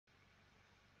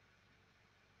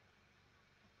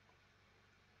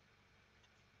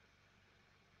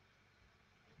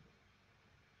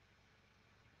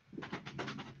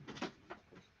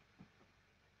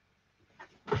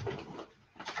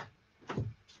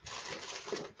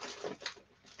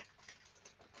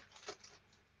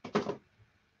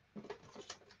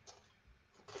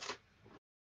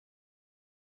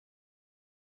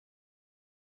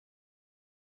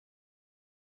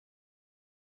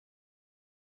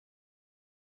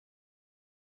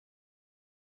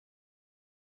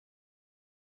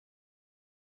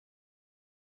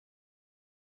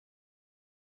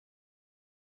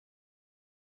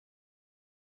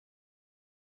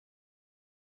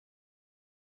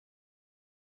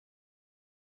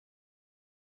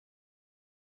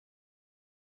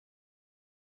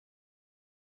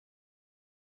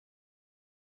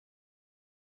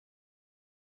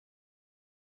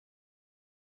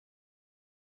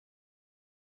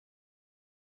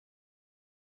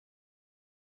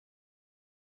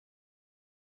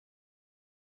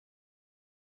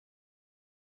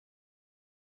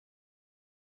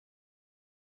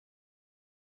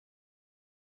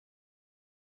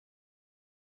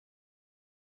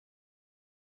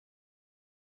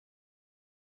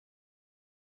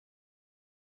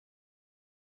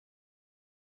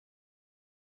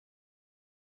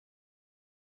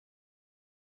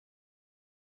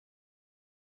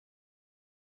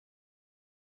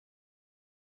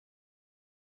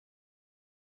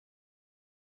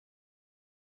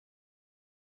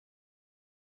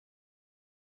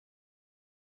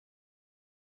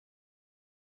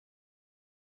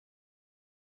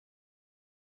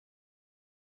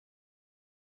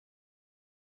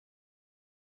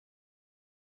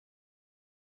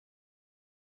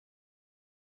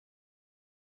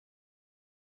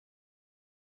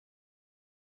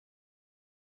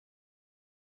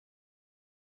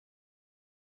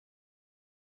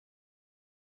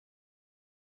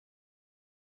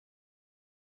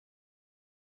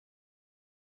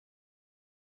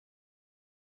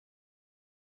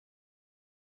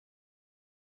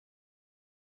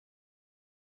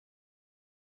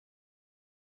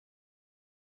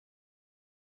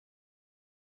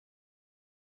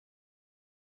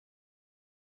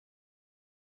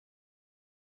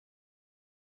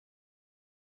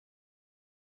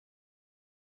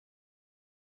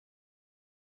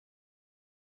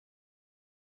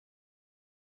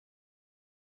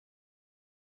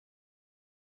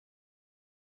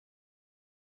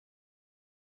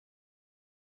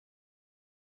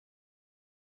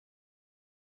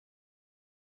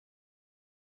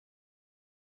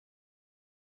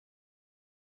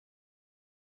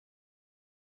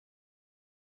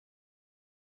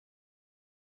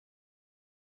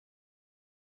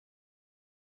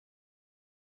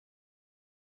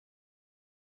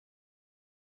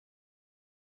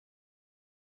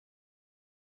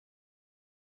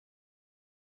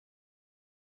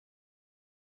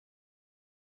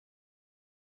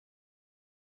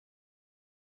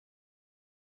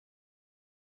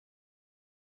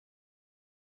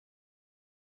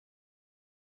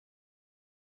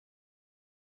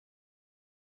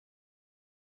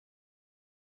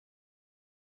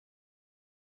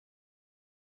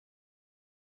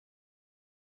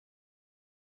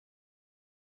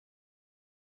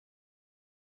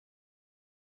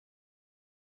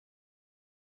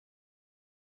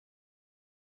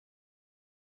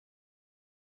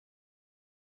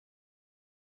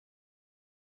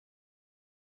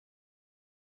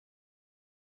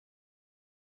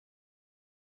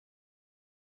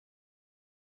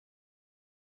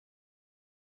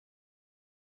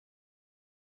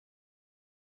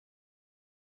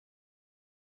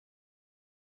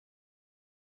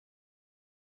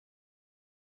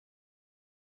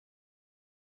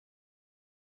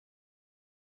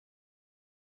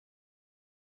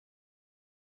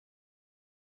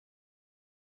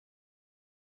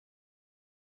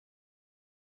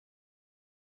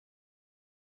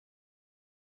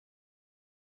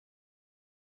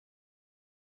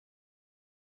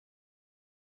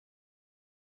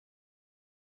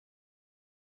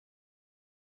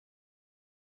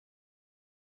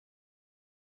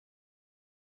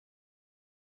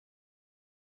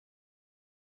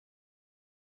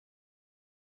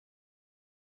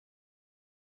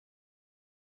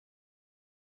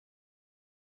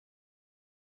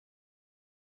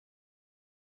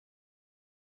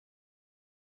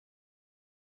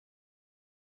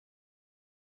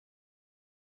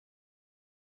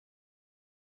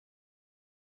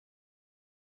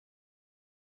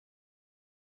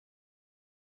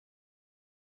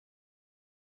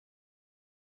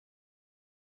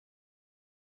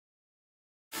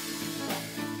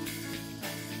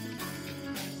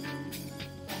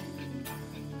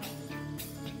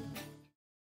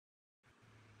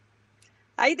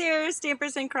Hi there,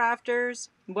 Stampers and Crafters.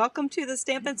 Welcome to the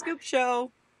Stampin Scoop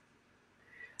Show.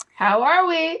 How are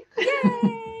we?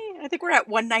 Yay! I think we're at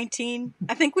 119.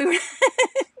 I think we were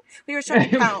we were starting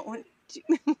to count.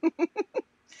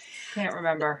 Can't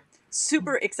remember.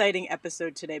 Super exciting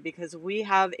episode today because we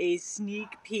have a sneak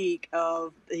peek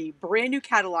of the brand new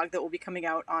catalog that will be coming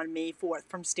out on May 4th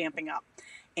from Stampin Up.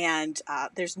 And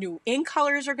there's new ink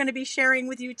colors we're going to be sharing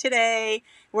with you today.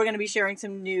 We're going to be sharing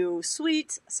some new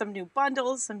suites, some new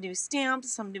bundles, some new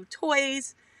stamps, some new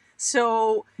toys.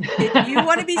 So if you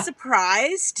want to be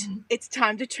surprised, it's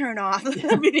time to turn off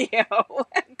the video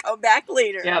and come back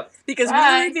later. Yep. Because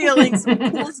we're revealing some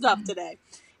cool stuff today.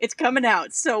 It's coming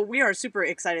out. So we are super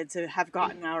excited to have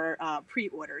gotten our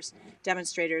pre-orders.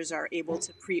 Demonstrators are able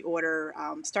to pre-order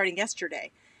starting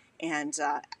yesterday. And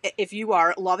if you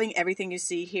are loving everything you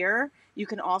see here, you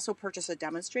can also purchase a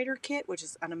demonstrator kit, which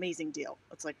is an amazing deal.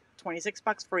 It's like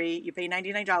 $26 free. You pay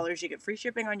 $99. You get free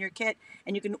shipping on your kit,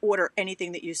 and you can order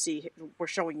anything that you see we're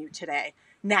showing you today.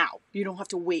 Now, you don't have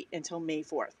to wait until May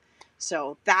 4th.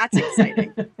 So that's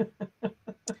exciting.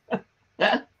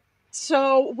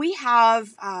 So we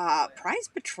have Prize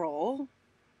Patrol.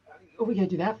 Oh, we gotta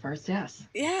do that first, yes.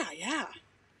 Yeah.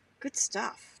 Good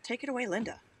stuff. Take it away,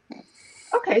 Linda.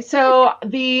 Okay, so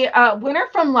the winner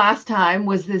from last time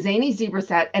was the Zany Zebra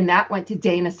set, and that went to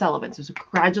Dana Sullivan. So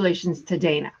congratulations to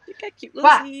Dana. You got cute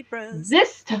little zebras.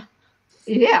 This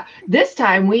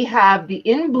time we have the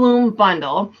In Bloom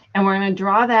bundle, and we're going to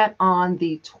draw that on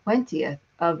the 20th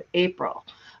of April.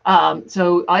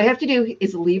 So all you have to do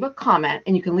is leave a comment,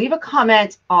 and you can leave a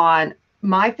comment on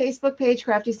my Facebook page,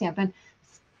 Crafty Stampin',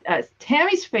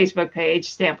 Tammy's Facebook page,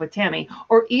 Stamp with Tammy,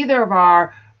 or either of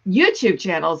our YouTube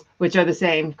channels, which are the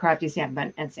same, Crafty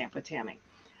Stampin' and Stamp with Tammy.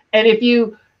 And if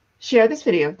you share this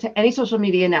video to any social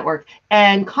media network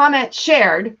and comment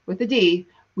shared with a D,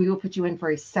 we will put you in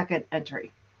for a second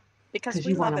entry. Because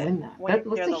you want to win that. That's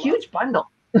a huge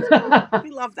bundle. We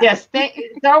love that. Yes,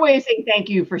 it's our way of saying thank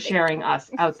you for sharing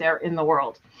us out there in the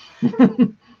world.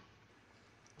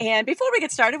 And before we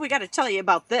get started, we got to tell you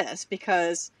about this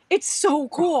because it's so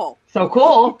cool. So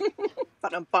cool.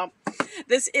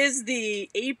 This is the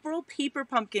April Paper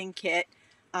Pumpkin Kit.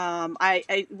 We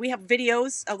have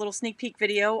videos, a little sneak peek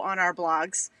video on our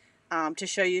blogs to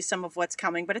show you some of what's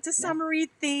coming. But it's a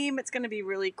summery theme. It's going to be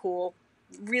really cool.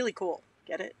 Really cool.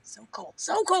 Get it? So cool.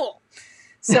 So cool.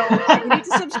 So you need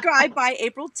to subscribe by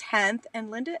April 10th. And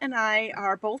Linda and I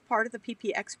are both part of the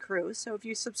PPX crew. So if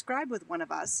you subscribe with one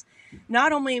of us,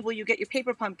 not only will you get your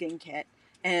Paper Pumpkin Kit,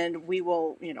 and we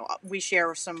will, we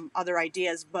share some other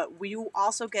ideas, but we will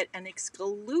also get an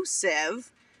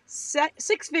exclusive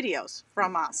 6 videos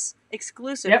from us,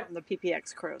 exclusive from the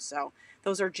PPX crew. So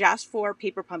those are just for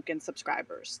Paper Pumpkin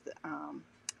subscribers,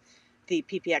 the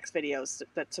PPX videos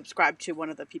that subscribe to one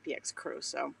of the PPX crew.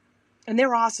 So, and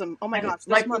they're awesome. Oh my gosh,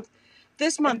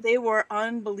 this month they were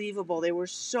unbelievable. They were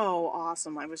so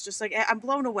awesome. I was just like, I'm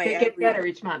blown away. They get better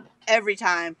each month. Every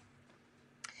time.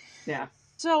 Yeah.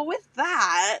 So with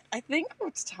that, I think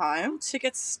it's time to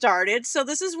get started. So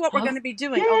this is what we're going to be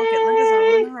doing. Yay! Oh, look at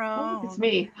Linda's on her own. It's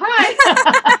me.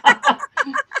 Hi.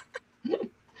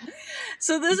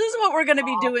 So this is what we're going to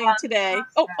be doing today.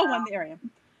 Oh, there I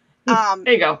am.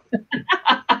 There you go.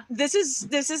 This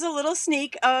is a little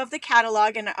sneak of the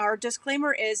catalog, and our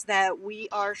disclaimer is that we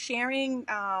are sharing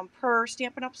per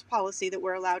Stampin' Up's policy that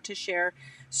we're allowed to share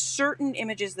certain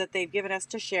images that they've given us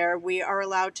to share. We are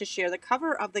allowed to share the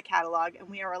cover of the catalog, and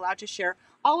we are allowed to share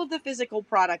all of the physical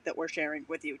product that we're sharing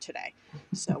with you today.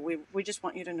 So we just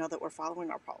want you to know that we're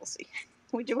following our policy.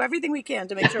 We do everything we can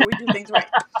to make sure we do things right.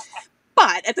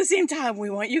 But at the same time, we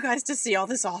want you guys to see all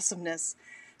this awesomeness.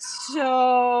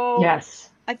 So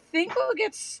yes, I think we'll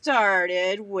get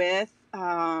started with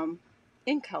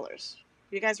ink colors.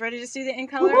 You guys ready to see the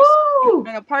ink colors? Woo!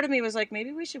 I know part of me was like,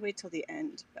 maybe we should wait till the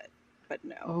end, but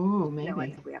no. Oh, maybe. No, I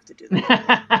think we have to do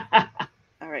that.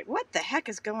 All right, what the heck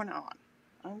is going on?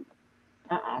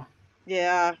 Uh-oh.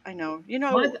 Yeah, I know.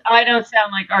 I don't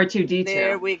sound like R2-D2.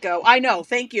 There we go. I know.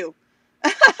 Thank you.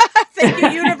 Thank you,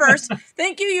 universe.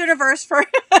 Thank you, universe, for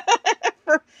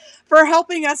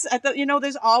helping us at the.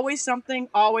 There's always something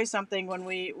when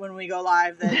we go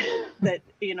live that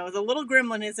the little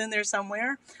gremlin is in there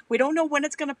somewhere. We don't know when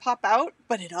it's going to pop out,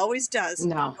 but it always does.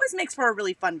 No, it always makes for a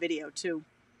really fun video too.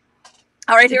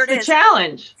 All right, here it is.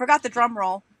 Challenge. Forgot the drum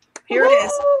roll. Here it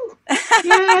is.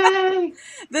 Yay!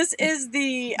 This is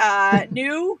the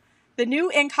new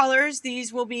ink colors.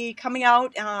 These will be coming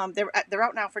out. They're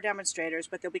out now for demonstrators,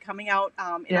 but they'll be coming out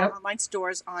in our online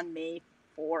stores on May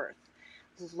 4th.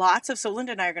 So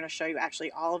Linda and I are going to show you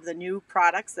actually all of the new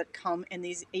products that come in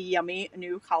these yummy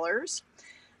new colors.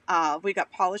 We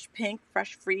got polished pink,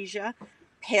 fresh freesia,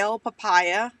 pale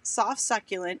papaya, soft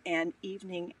succulent, and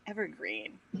evening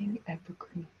evergreen.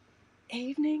 Evergreen.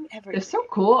 Evening evergreen. They're so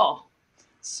cool.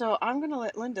 So I'm gonna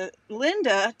let Linda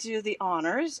do the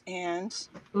honors and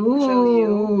Ooh. show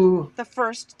you the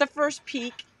first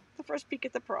peek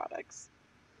at the products.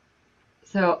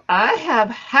 So I have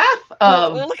half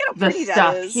of look at how the pretty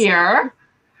stuff that is. here.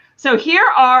 So here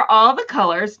are all the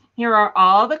colors. Here are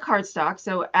all the cardstock.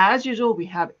 So as usual, we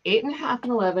have 8.5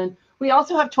 and 11. We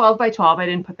also have 12 by 12. I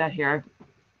didn't put that here,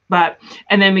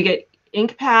 and then we get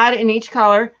ink pad in each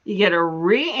color. You get a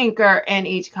re-inker in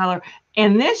each color.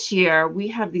 And this year we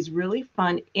have these really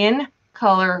fun in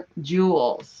color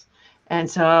jewels.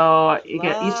 And so you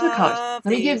get each of the colors.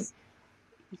 Let me give,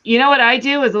 you know what I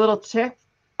do is a little trick.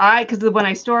 Because when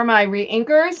I store my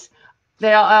re-inkers,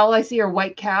 all I see are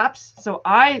white caps. So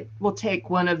I will take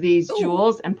one of these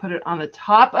jewels and put it on the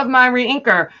top of my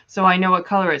re-inker so I know what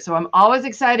color it is. So I'm always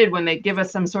excited when they give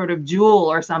us some sort of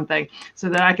jewel or something so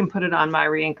that I can put it on my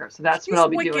re-inker. So that's what I'll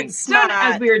be doing as soon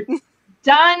as we're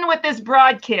done with this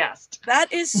broadcast.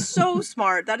 That is so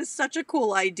smart. That is such a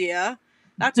cool idea.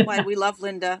 That's why we love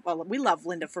Linda. Well, we love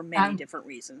Linda for many different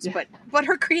reasons, but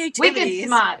her creativity is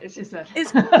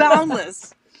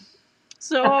boundless.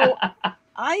 So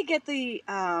I get the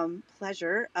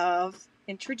pleasure of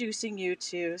introducing you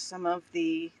to some of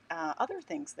the other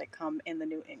things that come in the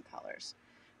new ink colors.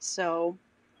 So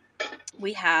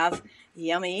we have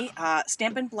yummy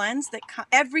Stampin' Blends that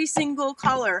every single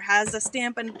color has a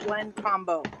Stampin' Blend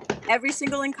combo. Every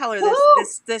single ink color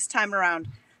this time around.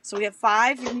 So we have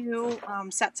 5 new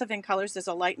sets of ink colors. There's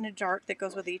a light and a dark that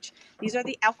goes with each. These are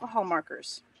the alcohol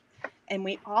markers. And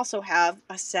we also have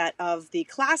a set of the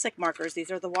classic markers.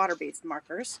 These are the water-based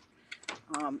markers.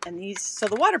 So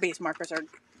the water-based markers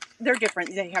they're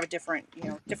different. They have different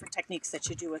techniques that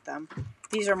you do with them.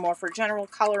 These are more for general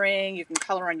coloring. You can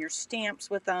color on your stamps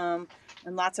with them,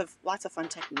 and lots of fun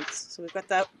techniques. So we've got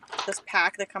this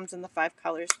pack that comes in the 5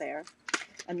 colors there.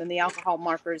 And then the alcohol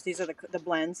markers, these are the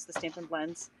blends, the Stampin'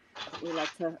 Blends that we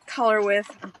like to color with.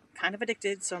 I'm kind of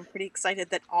addicted, so I'm pretty excited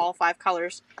that all 5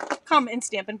 colors come in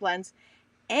Stampin' Blends.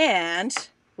 And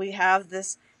we have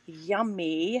this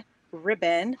yummy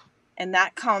ribbon, and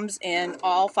that comes in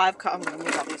all 5 colors. I'm going to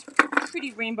move all these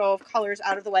pretty rainbow of colors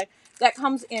out of the way. That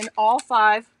comes in all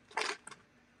 5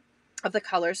 of the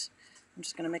colors. I'm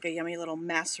just going to make a yummy little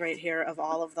mess right here of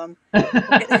all of them.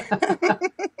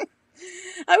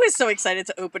 I was so excited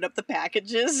to open up the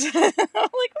packages. I'm like, oh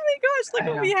my gosh, look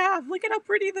what we have. Look at how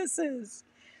pretty this is.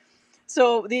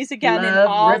 So these again in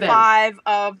all ribbons. 5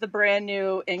 of the brand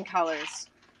new ink colors.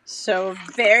 So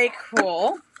very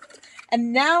cool.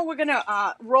 And now we're going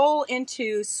to roll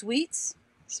into sweets,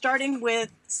 starting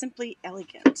with Simply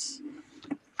Elegant.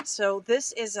 So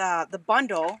this is the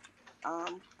bundle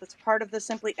that's part of the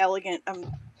Simply Elegant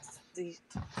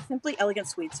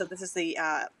suite. So this is the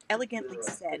Elegantly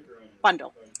Said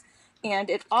bundle. And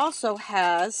it also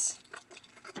has,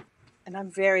 and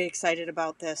I'm very excited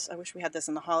about this. I wish we had this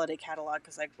in the holiday catalog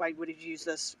because I would have used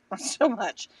this so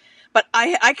much. But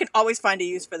I can always find a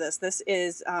use for this. This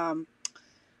is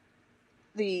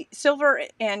the silver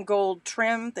and gold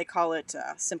trim. They call it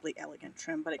Simply Elegant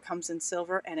trim, but it comes in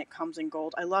silver and it comes in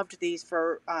gold. I loved these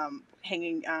for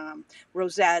hanging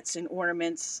rosettes and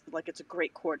ornaments. Like, it's a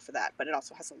great cord for that, but it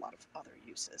also has a lot of other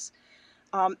uses.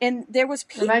 And there was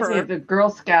paper. Reminds me of the Girl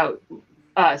Scout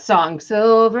song,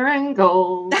 Silver and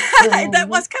Gold. That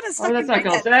was kind of stuck. Oh, that's not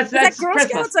Girl Scouts. That's Girl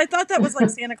Christmas. Scouts. I thought that was like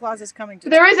Santa Claus is coming to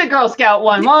There is a Girl Scout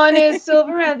one. One is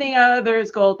silver and the other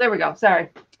is gold. There we go. Sorry.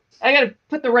 I got to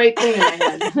put the right thing in my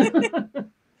head.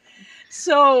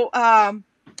 So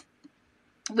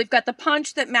we've got the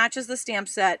punch that matches the stamp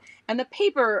set. And the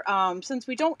paper, since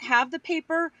we don't have the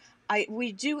paper,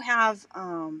 we do have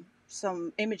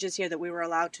some images here that we were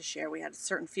allowed to share. We had a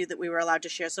certain few that we were allowed to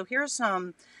share. So here are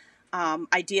some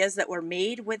ideas that were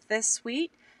made with this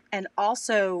suite, and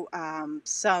also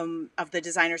some of the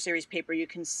designer series paper you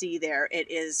can see there.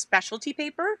 It is specialty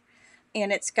paper,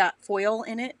 and it's got foil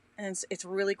in it, and it's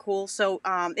really cool. So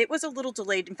it was a little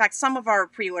delayed. In fact, some of our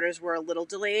pre-orders were a little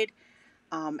delayed,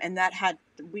 and that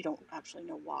we don't actually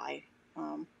know why,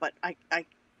 but I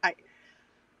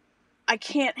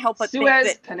can't help but think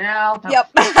that Canal.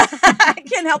 Yep, I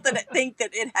can't help but think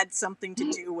that it had something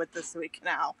to do with the Suez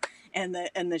Canal and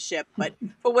the ship. But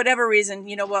for whatever reason,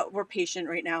 you know what? We're patient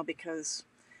right now because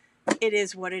it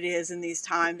is what it is in these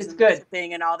times. It's and good.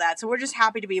 Shipping and all that. So we're just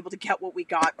happy to be able to get what we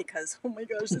got because oh my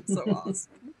gosh, it's so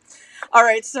awesome. All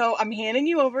right, so I'm handing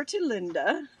you over to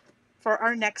Linda for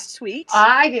our next suite.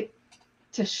 I get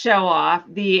to show off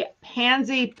the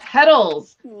Pansy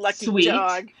Petals Lucky suite.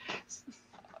 dog.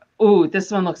 Ooh, this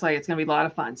one looks like it's going to be a lot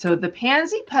of fun. So the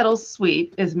Pansy Petals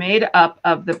Suite is made up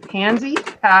of the Pansy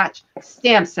Patch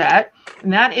stamp set,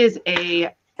 and that is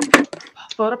a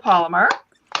photopolymer,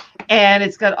 and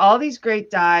it's got all these great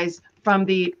dies from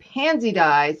the pansy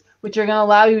dies, which are going to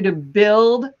allow you to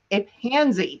build a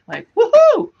pansy. Like,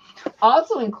 woohoo!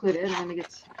 Also included, I'm going to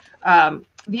get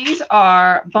these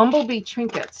are bumblebee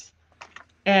trinkets,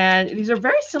 and these are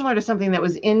very similar to something that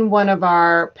was in one of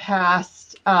our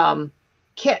past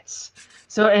kits.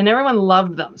 So, and everyone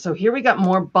loved them. So here we got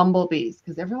more bumblebees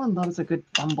because everyone loves a good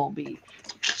bumblebee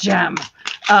gem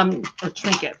or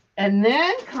trinket. And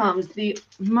then comes the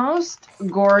most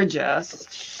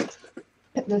gorgeous.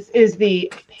 This is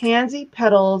the Pansy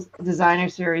Petals Designer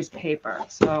Series paper.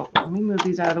 So let me move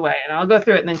these out of the way, and I'll go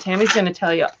through it. And then Tammy's going to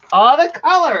tell you all the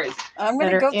colors I'm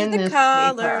going to go through the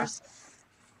colors.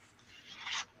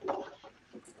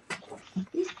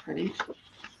 Aren't these pretty?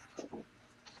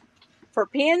 For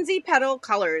Pansy Petal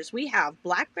colors, we have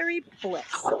Blackberry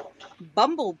Bliss,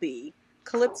 Bumblebee,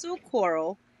 Calypso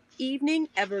Coral, Evening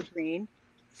Evergreen,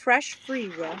 Fresh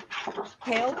Freesia,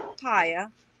 Pale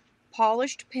Papaya,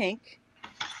 Polished Pink,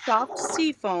 Soft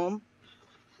Seafoam,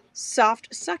 Soft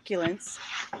Succulents,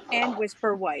 and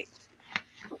Whisper White.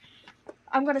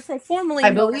 I'm going to say formerly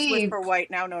known as Whisper White,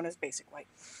 now known as Basic White.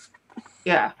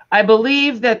 Yeah, I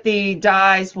believe that the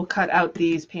dies will cut out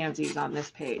these pansies on this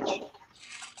page.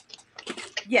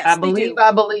 Yes, I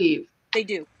believe. They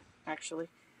do, actually.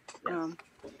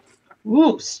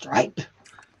 Ooh, stripe.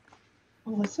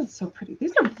 Oh, this is so pretty.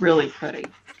 These are really pretty.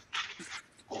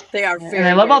 They are very, and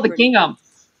I love all the pretty. gingham.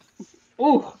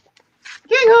 Ooh,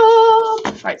 gingham.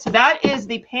 All right, so that is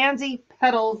the Pansy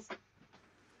Petals.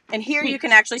 And here you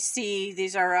can actually see,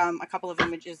 these are a couple of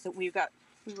images that we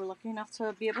were lucky enough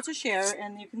to be able to share,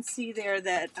 and you can see there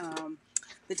that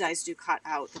the dies do cut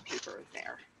out the paper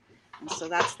there. And so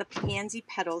that's the Pansy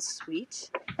Petals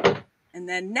Suite. And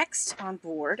then next on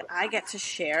board, I get to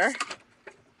share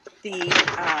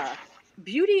the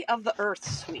Beauty of the Earth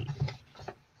Suite.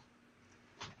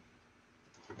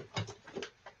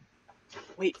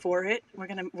 Wait for it. We're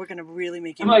gonna really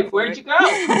make you. I'm like, where'd you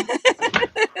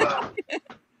go?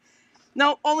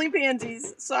 No, only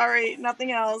pansies. Sorry,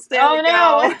 nothing else. There oh we no!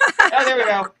 Go. Oh, there we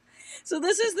go. So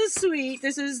this is the suite.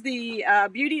 This is the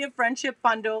Beauty of Friendship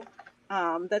bundle.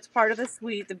 That's part of the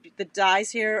suite. The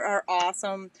dies here are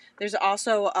awesome. There's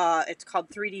also it's called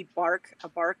 3D Bark, a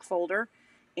bark folder,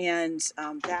 and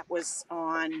that was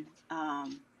on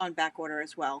back order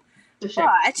as well.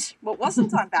 But what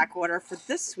wasn't on back order for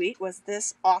this suite was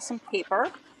this awesome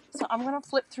paper. So I'm going to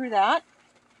flip through that.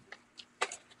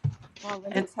 Well,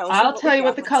 and I'll tell you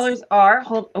what the colors are.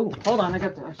 Hold on.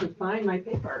 I should find my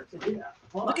paper to do that.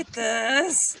 Look at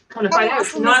this. Come to find out,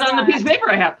 it's not on the piece of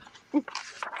paper I have.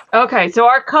 Okay, so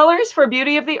our colors for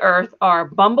Beauty of the Earth are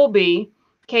Bumblebee,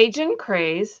 Cajun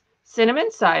Craze,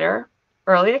 Cinnamon Cider,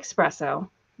 Early Espresso,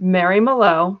 Merry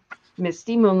Mallow,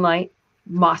 Misty Moonlight,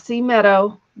 Mossy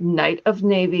Meadow, Night of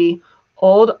Navy,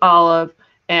 Old Olive,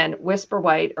 and Whisper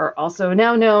White are also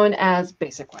now known as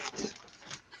Basic White.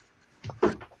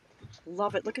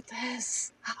 Love it. Look at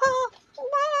this. Oh,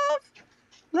 love.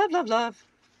 Love, love, love.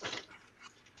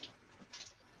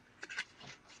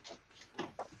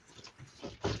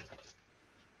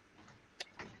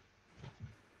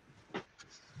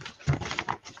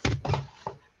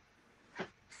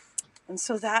 And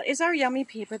so that is our yummy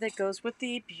paper that goes with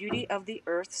the Beauty of the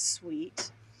Earth suite.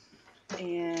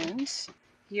 And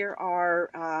here are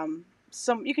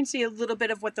some, you can see a little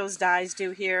bit of what those dies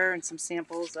do here and some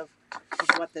samples of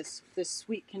what this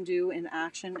suite can do in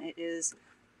action. It is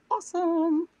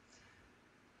awesome.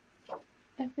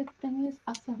 Everything is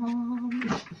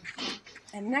awesome.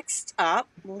 And next up,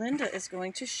 Linda is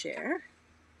going to share.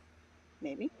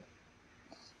 Maybe.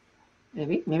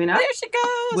 Maybe not. There she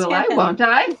goes. Will I? Won't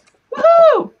I?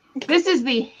 Woohoo! This is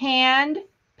the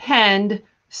hand-penned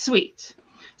suite.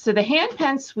 So the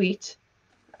hand-penned suite,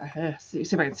 see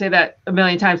if I can say that a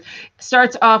million times,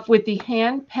 starts off with the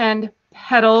hand-penned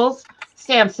petals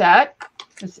stamp set.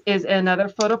 This is another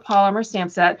photopolymer stamp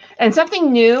set. And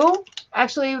something new,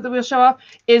 actually, that we'll show off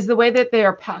is the way that they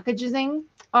are packaging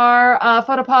our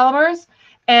photopolymers.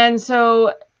 And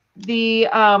so the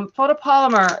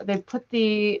photopolymer, they put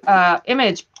the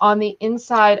image on the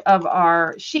inside of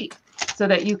our sheet so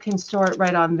that you can store it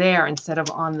right on there instead of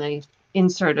on the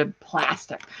inserted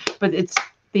plastic. But it's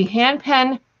the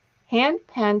hand-penned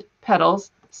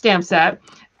petals stamp set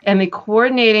and the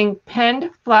coordinating penned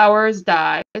flowers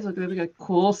dies. Look at a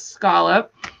cool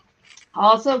scallop.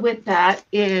 Also with that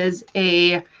is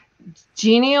a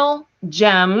genial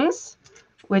gems,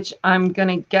 which I'm going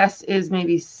to guess is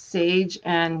maybe sage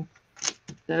and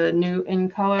the new in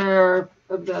color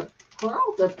of the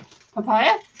coral, the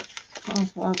papaya.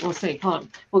 We'll see. Hold on.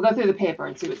 We'll go through the paper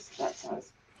and see what that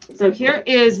says. So here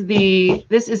is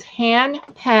this is hand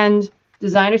penned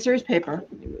designer series paper.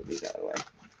 Let me move these out of the way.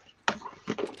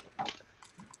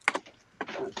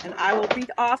 And I will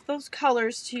read off those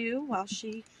colors to you while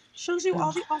she shows you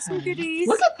all the awesome goodies.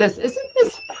 Look at this. Isn't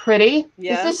this pretty?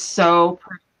 Yes. This is so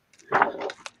pretty.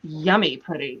 Yummy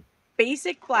pretty.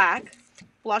 Basic Black,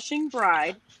 Blushing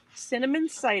Bride, Cinnamon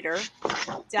Cider,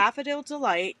 Daffodil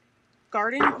Delight,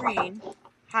 Garden Green,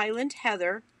 Highland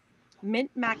Heather,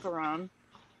 Mint Macaron,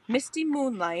 Misty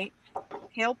Moonlight,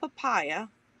 Pale Papaya,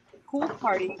 Cool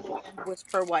Party, and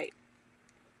Whisper White.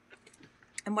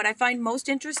 And what I find most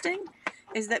interesting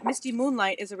is that Misty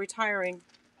Moonlight is a retiring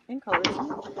in color,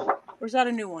 isn't it? Or is that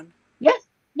a new one? Yes.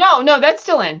 No, that's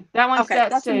still in. That one's okay,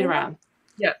 that's stayed around.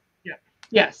 Yeah.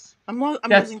 Yes. I'm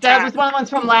losing track. That was one of the ones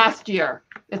from last year.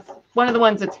 It's one of the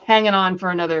ones that's hanging on for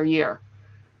another year.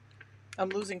 I'm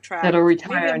losing track. That'll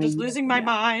retire. Maybe I'm just losing my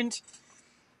mind.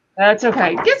 That's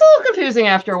okay. It gets a little confusing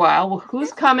after a while. Well,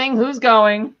 who's coming? Who's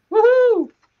going?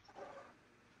 Woohoo!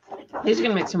 These are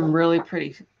going to make some really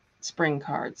pretty spring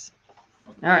cards.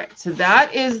 All right. So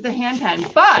that is the hand pen,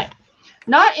 but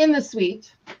not in the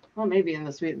suite. Well, maybe in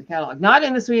the suite in the catalog. Not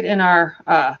in the suite in our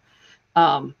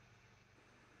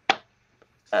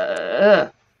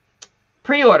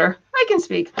pre-order. I can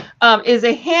speak. Is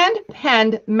a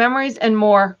hand-penned Memories and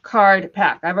More card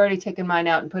pack. I've already taken mine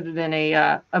out and put it in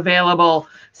a available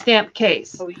stamp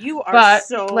case. Oh, you are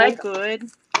so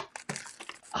good.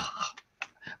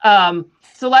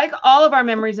 So like all of our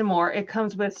Memories and More, it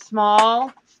comes with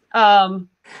small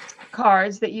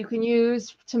cards that you can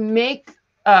use to make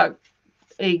a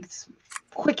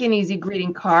quick and easy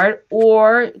greeting card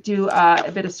or do a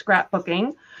bit of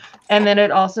scrapbooking. And then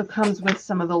it also comes with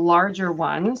some of the larger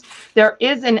ones. There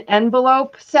is an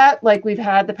envelope set like we've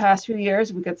had the past few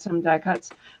years. We got some die cuts.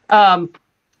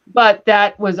 But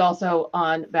that was also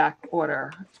on back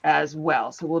order as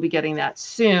well. So we'll be getting that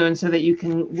soon so that you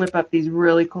can whip up these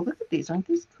really cool, look at these, aren't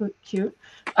these cute?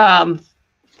 Some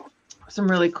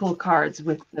really cool cards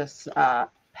with this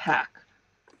pack.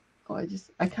 Oh,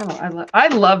 I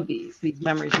love these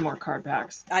Memories and More card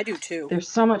packs. I do too. They're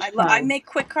so much fun. I make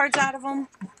quick cards out of them,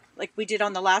 like we did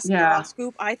on the last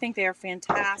scoop. I think they are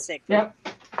fantastic. Yep.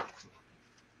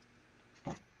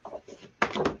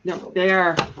 No, they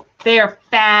are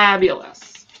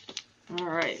fabulous. All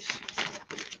right.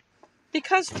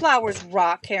 Because flowers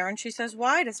rock, Karen. She says,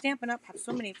 why does Stampin' Up have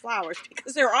so many flowers?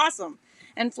 Because they're awesome.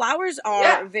 And flowers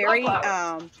are very,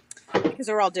 because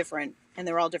they're all different and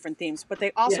they're all different themes, but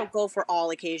they also go for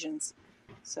all occasions.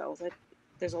 So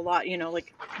there's a lot,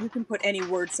 like you can put any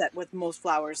word set with most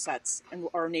flower sets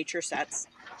or nature sets.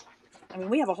 I mean,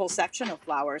 we have a whole section of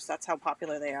flowers. That's how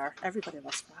popular they are. Everybody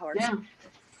loves flowers. Yeah.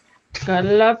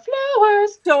 Gotta love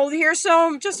flowers. So here's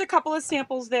just a couple of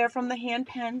samples there from the hand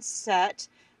pen set.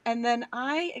 And then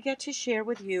I get to share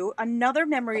with you another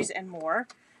Memories and More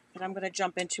that I'm going to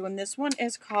jump into. And this one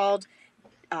is called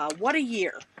What a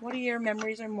Year. What a Year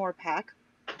Memories and More pack.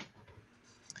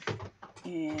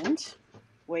 And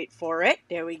wait for it.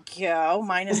 There we go.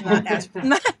 Mine is not as...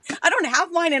 I don't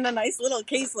have mine in a nice little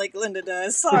case like Linda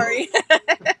does. Sorry.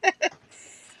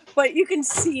 But you can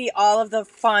see all of the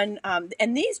fun,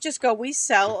 and these just go. We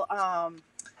sell a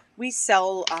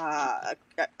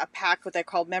pack what they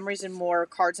call Memories and More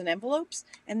cards and envelopes,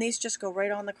 and these just go right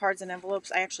on the cards and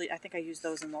envelopes. I think I used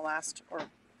those in the last, or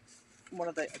one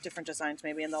of the different designs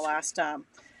maybe in the last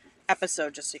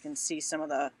episode, just so you can see some of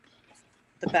the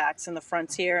backs and the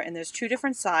fronts here. And there's 2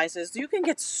 different sizes. You can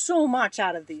get so much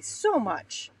out of these, so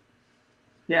much.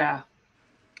 Yeah,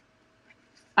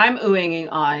 I'm oohing and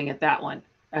awing at that one.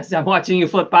 As I'm watching you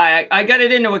flip by, I got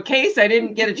it into a case. I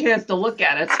didn't get a chance to look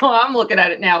at it. So I'm looking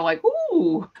at it now like,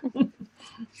 ooh.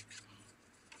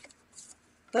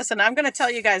 Listen, I'm going to tell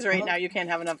you guys right now, you can't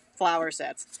have enough flower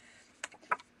sets.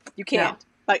 You can't. No.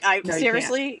 Like,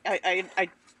 seriously, I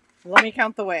let me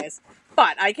count the ways.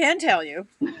 But I can tell you,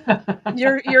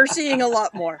 you're seeing a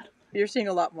lot more. You're seeing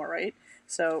a lot more, right?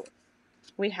 So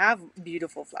we have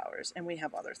beautiful flowers and we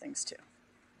have other things too.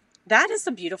 That is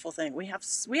the beautiful thing. We have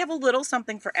a little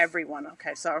something for everyone.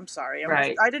 Okay, so I'm sorry.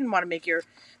 I didn't want to make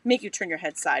you turn your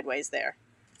head sideways there.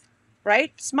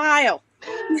 Right? Smile.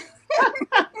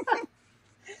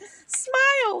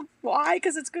 Smile. Why?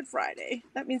 Because it's Good Friday.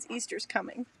 That means Easter's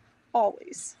coming.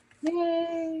 Always.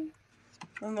 Yay.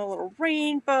 And the little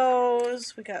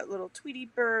rainbows. We got little Tweety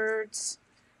birds.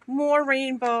 More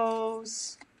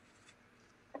rainbows.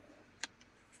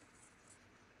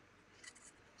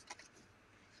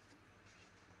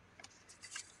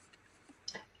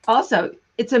 Also,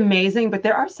 it's amazing, but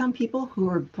there are some people who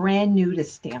are brand new to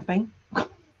stamping,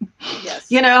 Yes.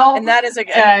 you know, And that is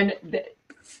a and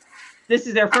this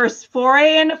is their first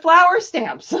foray into flower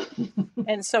stamps.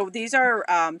 And so these are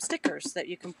stickers that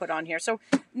you can put on here. So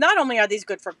not only are these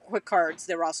good for quick cards,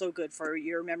 they're also good for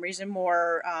your memories and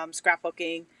more,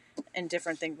 scrapbooking and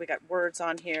different things. We got words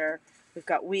on here. We've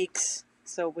got weeks.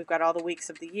 So we've got all the weeks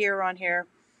of the year on here.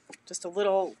 Just a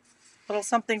little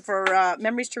something for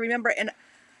memories to remember. And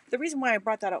the reason why I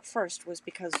brought that up first was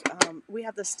because we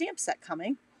have the stamp set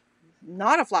coming.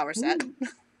 Not a flower set,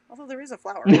 although there is a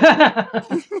flower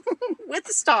with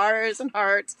the stars and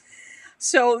hearts.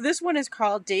 So this one is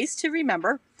called Days to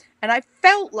Remember, and I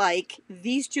felt like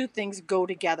these two things go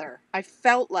together. I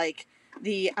felt like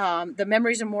the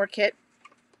Memories and More kit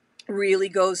really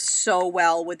goes so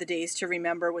well with the Days to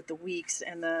Remember, with the weeks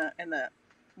and the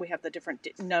we have the different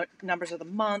numbers of the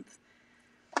month.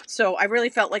 So I really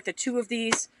felt like the two of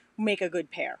these make a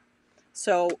good pair.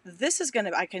 So this is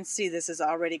gonna, I can see this is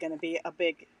already gonna be a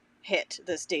big hit.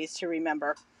 This Days to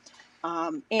Remember,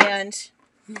 and.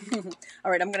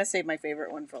 All right, I'm going to save my favorite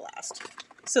one for last.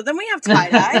 So then we have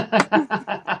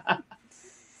tie-dye.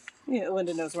 Yeah,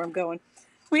 Linda knows where I'm going.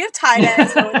 We have tie-dye.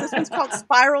 So this one's called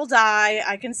Spiral Die.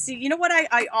 I can see, you know what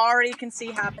I already can see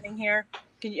happening here?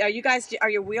 Are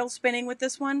your wheels spinning with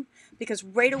this one? Because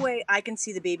right away I can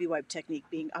see the baby wipe technique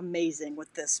being amazing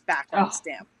with this background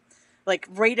stamp. Like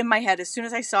right in my head, as soon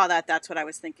as I saw that, that's what I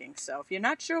was thinking. So if you're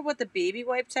not sure what the baby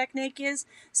wipe technique is,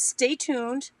 stay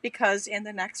tuned, because in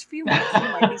the next few months you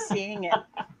might be seeing it.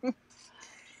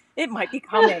 It might be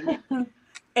coming.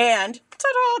 And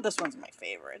ta-da! This one's my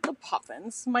favorite, the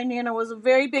puffins. My Nana was a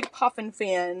very big puffin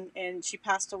fan, and she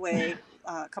passed away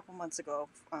a couple months ago.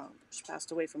 She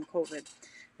passed away from COVID,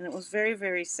 and it was very,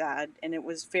 very sad, and it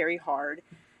was very hard.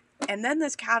 And then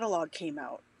this catalog came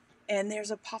out. And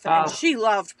there's a puffin, and she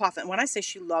loved puffin. When I say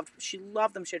she loved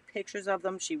them. She had pictures of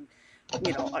them. She,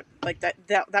 like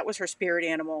that was her spirit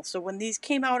animal. So when these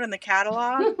came out in the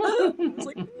catalog, I was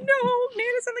like, no,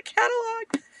 Nana's in the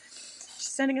catalog. She's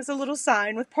sending us a little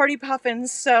sign with party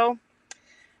puffins. So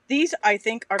these, I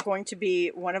think, are going to be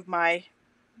one of my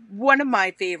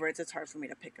favorites. It's hard for me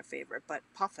to pick a favorite, but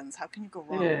puffins, how can you go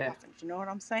wrong with puffins? You know what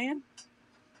I'm saying?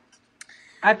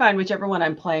 I find whichever one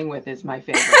I'm playing with is my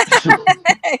favorite.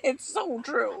 It's so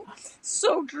true.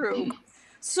 So true.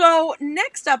 So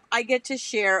next up, I get to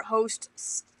share host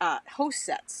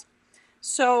sets.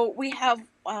 So we have,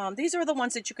 these are the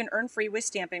ones that you can earn free with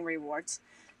stamping rewards.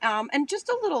 And just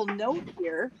a little note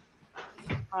here.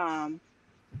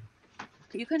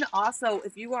 You can also,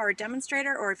 if you are a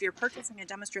demonstrator or if you're purchasing a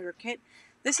demonstrator kit,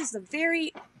 this is the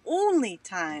very only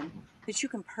time that you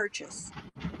can purchase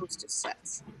hostess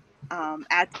sets.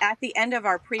 At the end of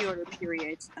our pre-order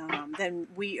period, then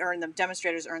we earn them,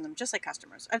 demonstrators earn them just like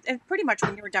customers. And pretty much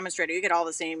when you're a demonstrator, you get all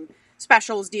the same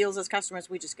specials, deals as customers.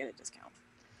 We just get a discount,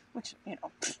 which,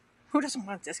 who doesn't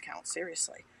want a discount?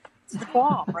 Seriously. It's the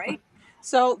bomb, right?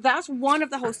 So that's one of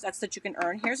the host sets that you can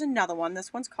earn. Here's another one.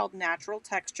 This one's called Natural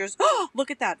Textures. Oh,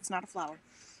 look at that. It's not a flower.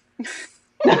 It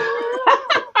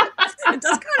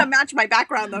does kind of match my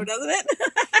background, though, doesn't it?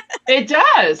 It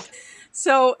does.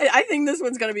 So I think this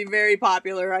one's going to be very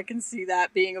popular. I can see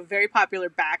that being a very popular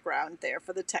background there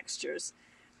for the textures.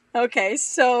 Okay,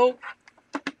 so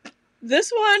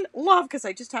this one, love, because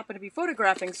I just happened to be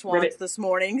photographing swans this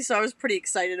morning, so I was pretty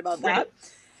excited about that.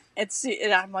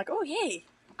 And I'm like, oh, yay,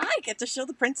 I get to show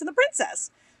the prince and the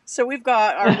princess. So we've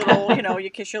got our little, you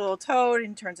kiss your little toad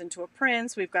and turns into a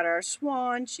prince. We've got our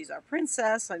swan, she's our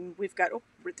princess, and we've got, oh,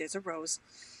 there's a rose.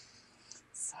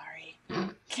 Sorry.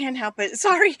 Can't help it.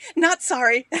 Sorry. Not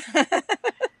sorry.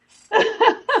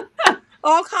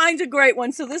 All kinds of great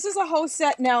ones. So this is a host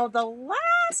set. Now, the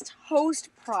last host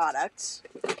product,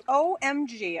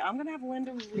 OMG, I'm going to have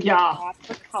Linda read off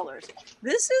the colors.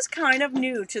 This is kind of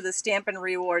new to the Stampin'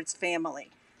 Rewards family.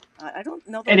 I don't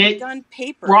know that we've done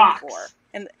paper before.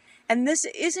 And this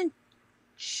isn't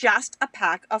just a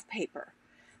pack of paper.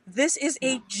 This is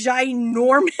a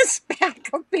ginormous pack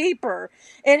of paper.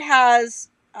 It has,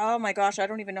 oh my gosh, I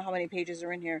don't even know how many pages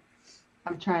are in here.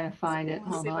 I'm trying to find it.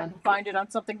 Hold on. I can find it on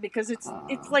something, because it's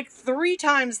like 3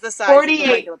 times the size of the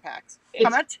regular packs. How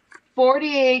much?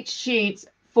 48 sheets,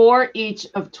 4 each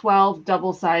of 12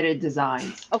 double-sided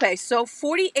designs. Okay, so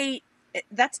 48.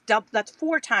 That's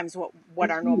 4 times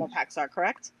what our normal packs are,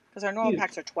 correct? Because our normal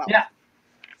packs are 12. Yeah.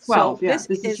 12. So this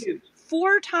is huge.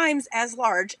 4 times as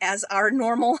large as our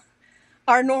normal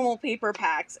paper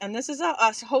packs, and this is a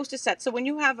hostess set. So when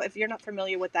you have, if you're not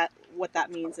familiar with that, what that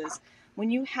means is, when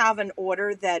you have an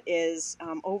order that is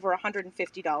over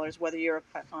 $150, whether you're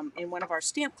in one of our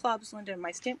stamp clubs, Linda and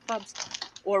my stamp clubs,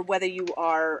 or whether you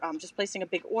are just placing a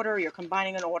big order, you're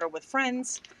combining an order with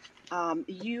friends,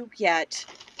 you get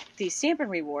these Stampin'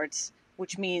 Rewards,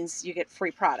 which means you get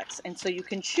free products. And so you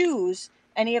can choose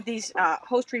any of these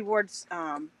host rewards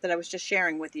that I was just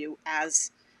sharing with you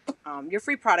as your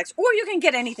free products, or you can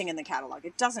get anything in the catalog.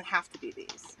 It doesn't have to be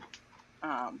these.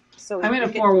 So I'm going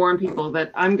to forewarn people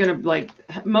that I'm going to, like,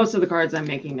 most of the cards I'm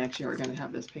making next year are going to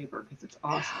have this paper because it's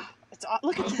awesome.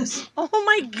 Look at this. Oh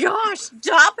my gosh,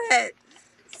 stop it.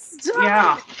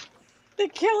 Stop it. They're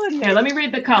killing me. Here, let me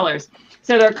read the colors.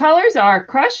 So their colors are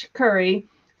Crush Curry,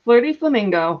 Flirty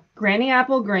Flamingo, Granny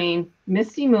Apple Green,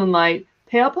 Misty Moonlight,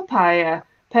 Pale Papaya,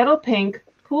 Petal Pink,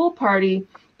 Pool Party,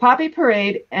 Poppy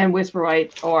Parade, and Whisper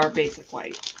White or Basic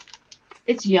White.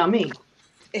 It's yummy.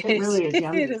 It really is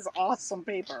yummy. It is awesome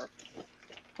paper.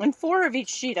 And 4 of each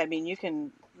sheet, I mean, you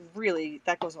can really,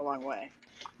 that goes a long way.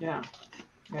 Yeah.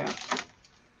 Yeah.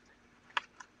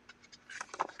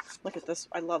 Look at this.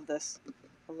 I love this.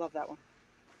 I love that one.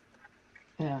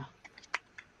 Yeah.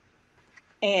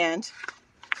 And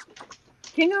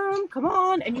Kingham, come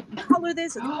on. And you can color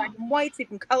this. It's black and white, so you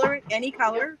can color it any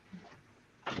color.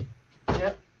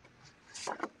 Yep.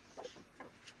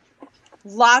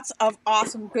 Lots of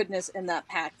awesome goodness in that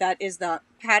pack. That is the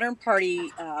Pattern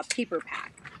Party paper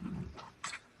pack.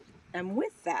 And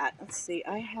with that, let's see,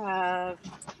 I have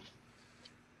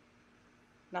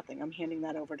nothing. I'm handing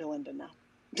that over to Linda now.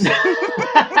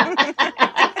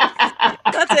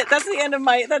 That's it. That's the end of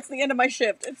my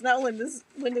shift. It's now Linda's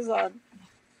on.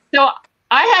 So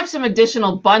I have some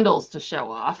additional bundles to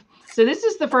show off. So this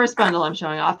is the first bundle I'm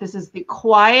showing off. This is the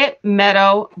Quiet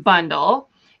Meadow bundle.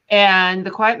 And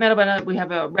the Quiet Meadow bundle, we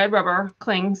have a red rubber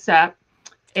cling set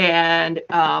and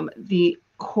the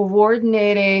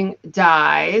coordinating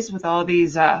dies with all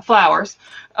these flowers.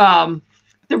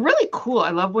 They're really cool. I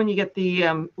love when you get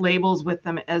the labels with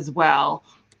them as well.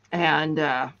 And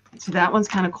so that one's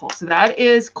kind of cool. So that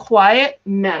is Quiet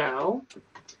Meadow.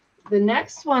 The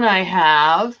next one I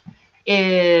have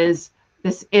is,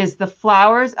 this is the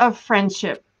Flowers of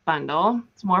Friendship bundle.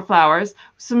 It's more flowers.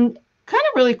 Some kind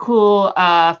of really cool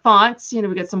fonts. You know,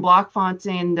 we got some block fonts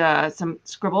and some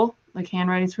scribble, like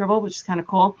handwriting scribble, which is kind of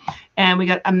cool. And we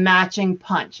got a matching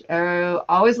punch.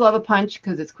 Always love a punch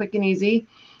because it's quick and easy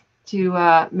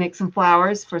to make some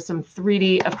flowers for some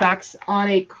 3D effects on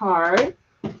a card.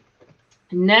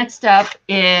 Next up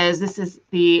is, this is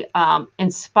the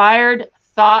Inspired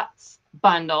Thoughts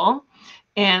bundle.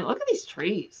 And look at these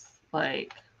trees.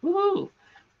 Like, woohoo.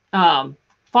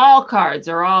 Fall cards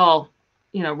are all,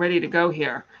 you know, ready to go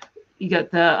here. You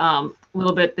got the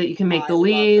little bit that you can make the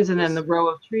leaves and then the row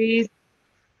of trees.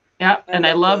 Yep. And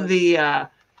I love the, I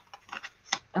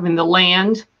mean, the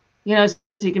land, you know, so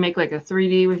you can make like a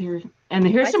 3D with your, and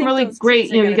here's some really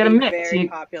great, you know, you got a mix. Very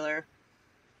popular.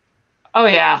 Oh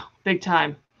yeah, big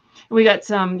time. We got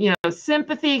some, you know,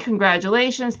 sympathy,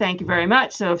 congratulations, thank you very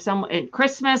much. So if someone at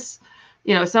Christmas,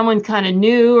 you know, someone kind of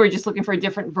new or just looking for a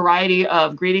different variety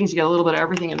of greetings, you get a little bit of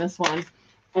everything in this one.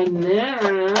 And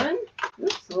then,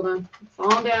 oops, hold on, it's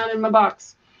all down in my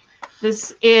box.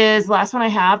 This is the last one I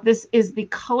have. This is the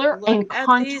Color and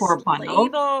Contour bundle.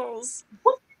 Labels.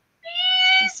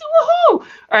 Woohoo! All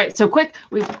right, so quick,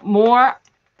 we have more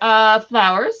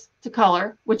flowers to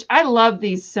color, which I love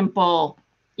these simple.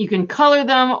 You can color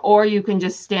them or you can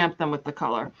just stamp them with the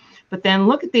color. But then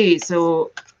look at these.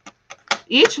 So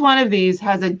each one of these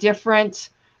has a different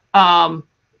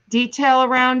detail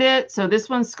around it. So this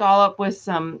one's scallop with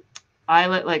some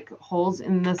eyelet, like holes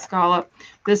in the scallop.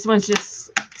 This one's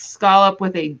just scallop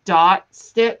with a dot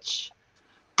stitch.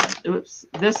 Oops.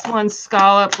 This one's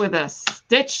scallop with a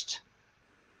stitched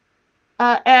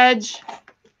edge.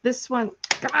 This one,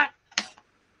 come on.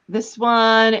 This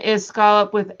one is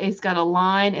scallop with, it's got a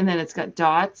line and then it's got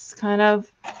dots kind of.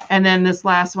 And then this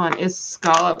last one is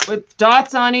scallop with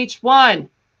dots on each one.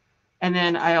 And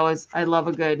then I love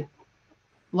a good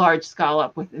large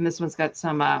scallop with, and this one's got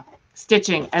some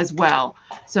stitching as well.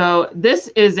 So this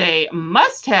is a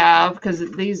must have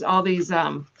because all these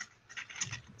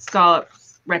scallop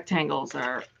rectangles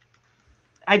are,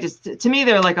 to me,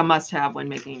 they're like a must have when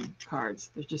making cards.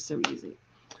 They're just so easy.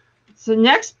 So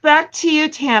next, back to you,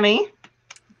 Tami.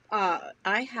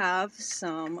 I have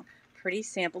some pretty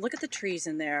sample. Look at the trees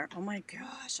in there. Oh my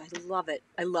gosh, I love it.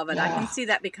 I love it. Yeah. I can see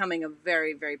that becoming a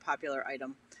very, very popular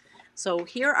item. So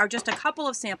here are just a couple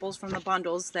of samples from the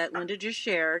bundles that Linda just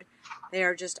shared. They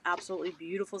are just absolutely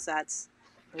beautiful sets.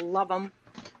 Love them.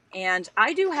 And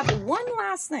I do have one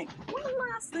last thing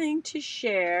to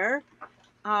share.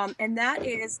 And that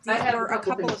is, these are a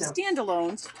couple of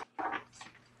standalones.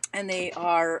 And they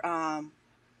are,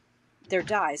 they're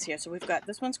dies here. So we've got,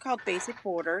 this one's called Basic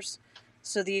Borders.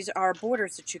 So these are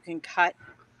borders that you can cut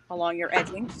along your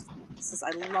edging.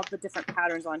 I love the different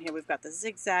patterns on here. We've got the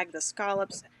zigzag, the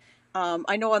scallops.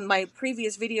 I know on my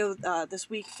previous video this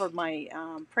week for my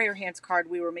prayer hands card,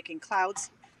 we were making clouds,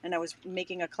 and I was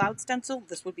making a cloud stencil.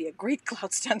 This would be a great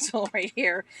cloud stencil right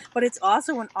here. But it's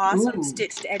also an awesome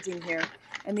stitched edging here.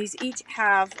 And these each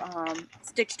have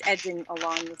stitched edging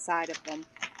along the side of them.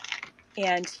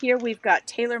 And here we've got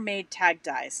tailor-made tag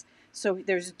dies. So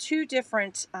there's 2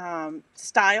 different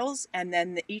styles, and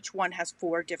then each one has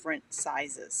 4 different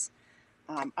sizes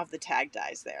of the tag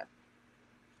dies there.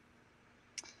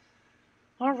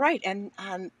 All right, and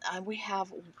we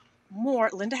have more.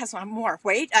 Linda has more.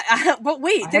 Wait, but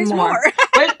wait, there's more.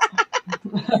 But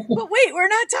wait, we're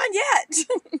not done yet.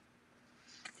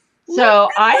 So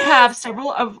I have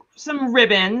some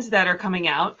ribbons that are coming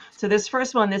out. So this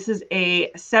first one, this is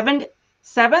a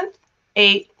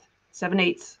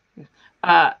 7/8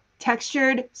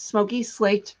 textured smoky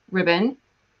slate ribbon.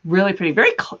 Really pretty,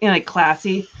 very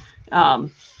classy.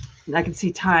 I can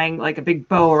see tying like a big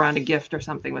bow around a gift or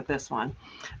something with this one.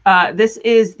 This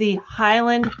is the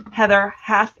Highland Heather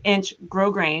 1/2 inch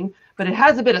grosgrain, but it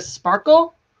has a bit of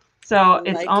sparkle. So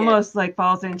it's almost like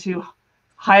falls into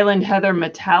Highland Heather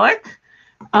metallic.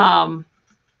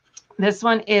 This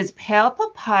one is pale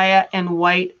papaya and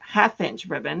white 1/2 inch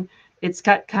ribbon. It's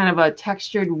got kind of a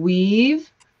textured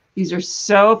weave. These are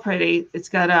so pretty. It's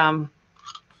got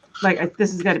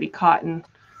this has got to be cotton.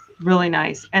 Really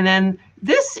nice. And then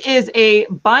this is a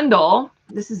bundle.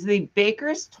 This is the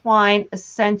Baker's Twine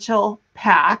Essential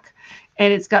Pack,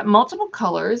 and it's got multiple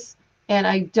colors. And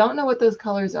I don't know what those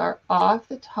colors are off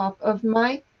the top of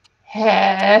my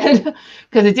head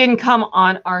because it didn't come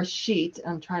on our sheet.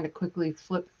 I'm trying to quickly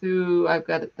flip through. I've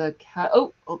got the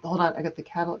hold on. I got the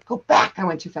catalog. Go back. I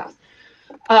went too fast.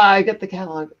 I got the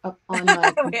catalog up on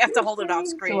my we have to hold it off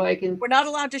screen. So I can. We're not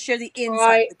allowed to share the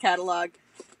inside of the catalog.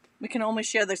 We can only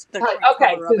share the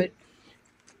cover of it.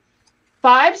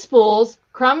 5 spools,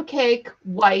 crumb cake,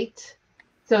 white.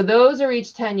 So those are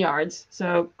each 10 yards.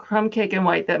 So crumb cake and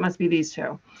white, that must be these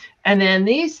 2. And then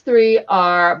these 3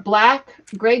 are black,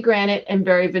 gray granite, and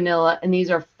berry vanilla. And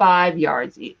these are 5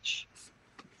 yards each.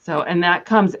 So, and that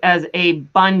comes as a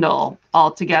bundle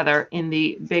all together in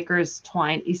the Baker's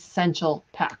Twine Essential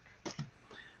Pack.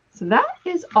 So that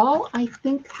is all I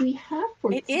think we have for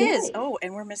today. It is. Oh,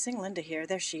 and we're missing Linda here.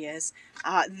 There she is.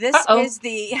 This is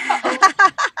the...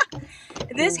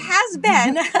 This has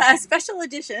been a special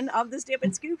edition of the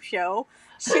Stampin Scoop Show,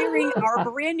 sharing our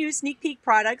brand new sneak peek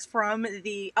products from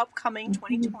the upcoming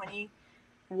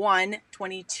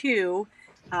 2021-22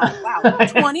 wow,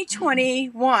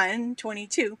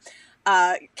 2021-22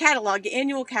 catalog,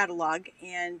 annual catalog,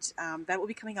 and that will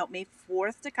be coming out May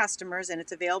 4th to customers, and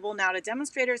it's available now to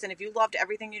demonstrators. And if you loved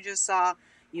everything you just saw,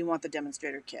 you want the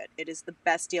demonstrator kit. It is the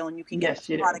best deal, and you can get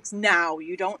the products now.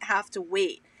 You don't have to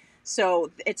wait. So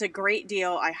it's a great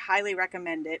deal. I highly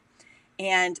recommend it.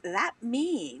 And that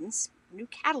means, new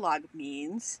catalog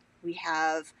means, we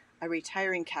have a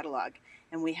retiring catalog,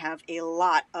 and we have a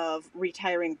lot of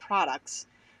retiring products.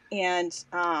 And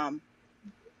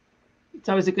it's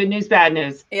always a good news, bad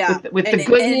news. Yeah. With the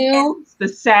good news, the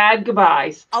sad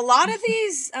goodbyes. A lot of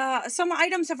these, some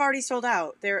items have already sold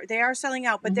out. They are selling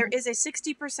out, but there is a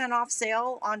 60% off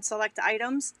sale on select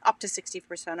items, up to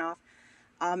 60% off.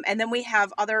 And then we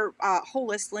have other whole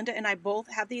lists. Linda and I both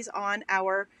have these on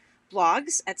our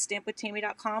blogs at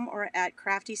stampwithtami.com or at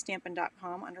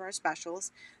craftystampin.com under our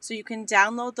specials. So you can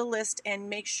download the list and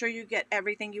make sure you get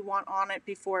everything you want on it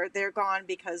before they're gone,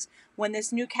 because when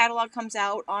this new catalog comes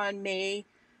out on May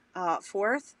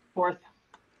 4th,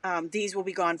 these will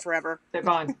be gone forever. They're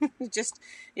gone. Just,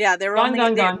 yeah, they're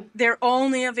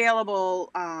only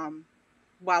available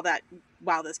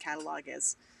while this catalog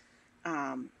is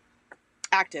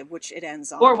active, which it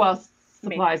ends on. Or while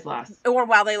supplies last. Or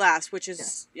while they last, which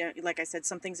is, like I said,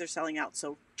 some things are selling out,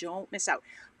 so don't miss out.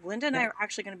 Linda and I are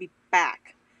actually going to be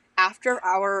back after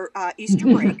our Easter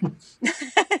break.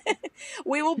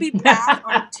 We will be back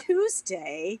on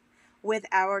Tuesday with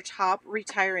our top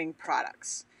retiring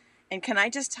products. And can I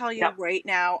just tell you right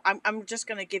now, I'm just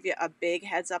going to give you a big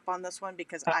heads up on this one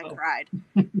because I cried.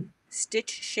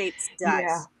 Stitch Shapes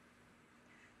dies.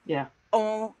 Yeah.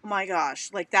 Oh my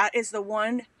gosh. Like, that is the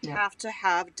one have to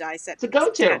have die set. It's a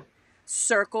go-to.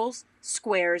 Circles,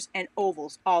 squares, and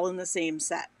ovals all in the same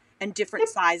set and different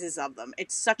sizes of them.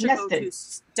 It's such a go-to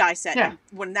die set. Yeah.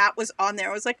 When that was on there,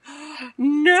 I was like, oh,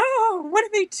 no, what are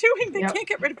they doing? They can't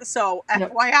get rid of it. So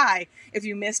FYI, if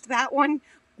you missed that one,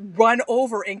 run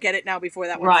over and get it now before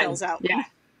that one sells out. Yeah.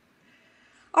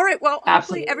 All right. Well,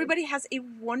 hopefully everybody has a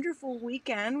wonderful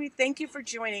weekend. We thank you for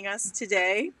joining us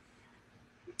today.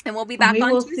 And we'll be back We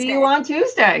on will Tuesday. see you on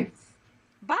Tuesday.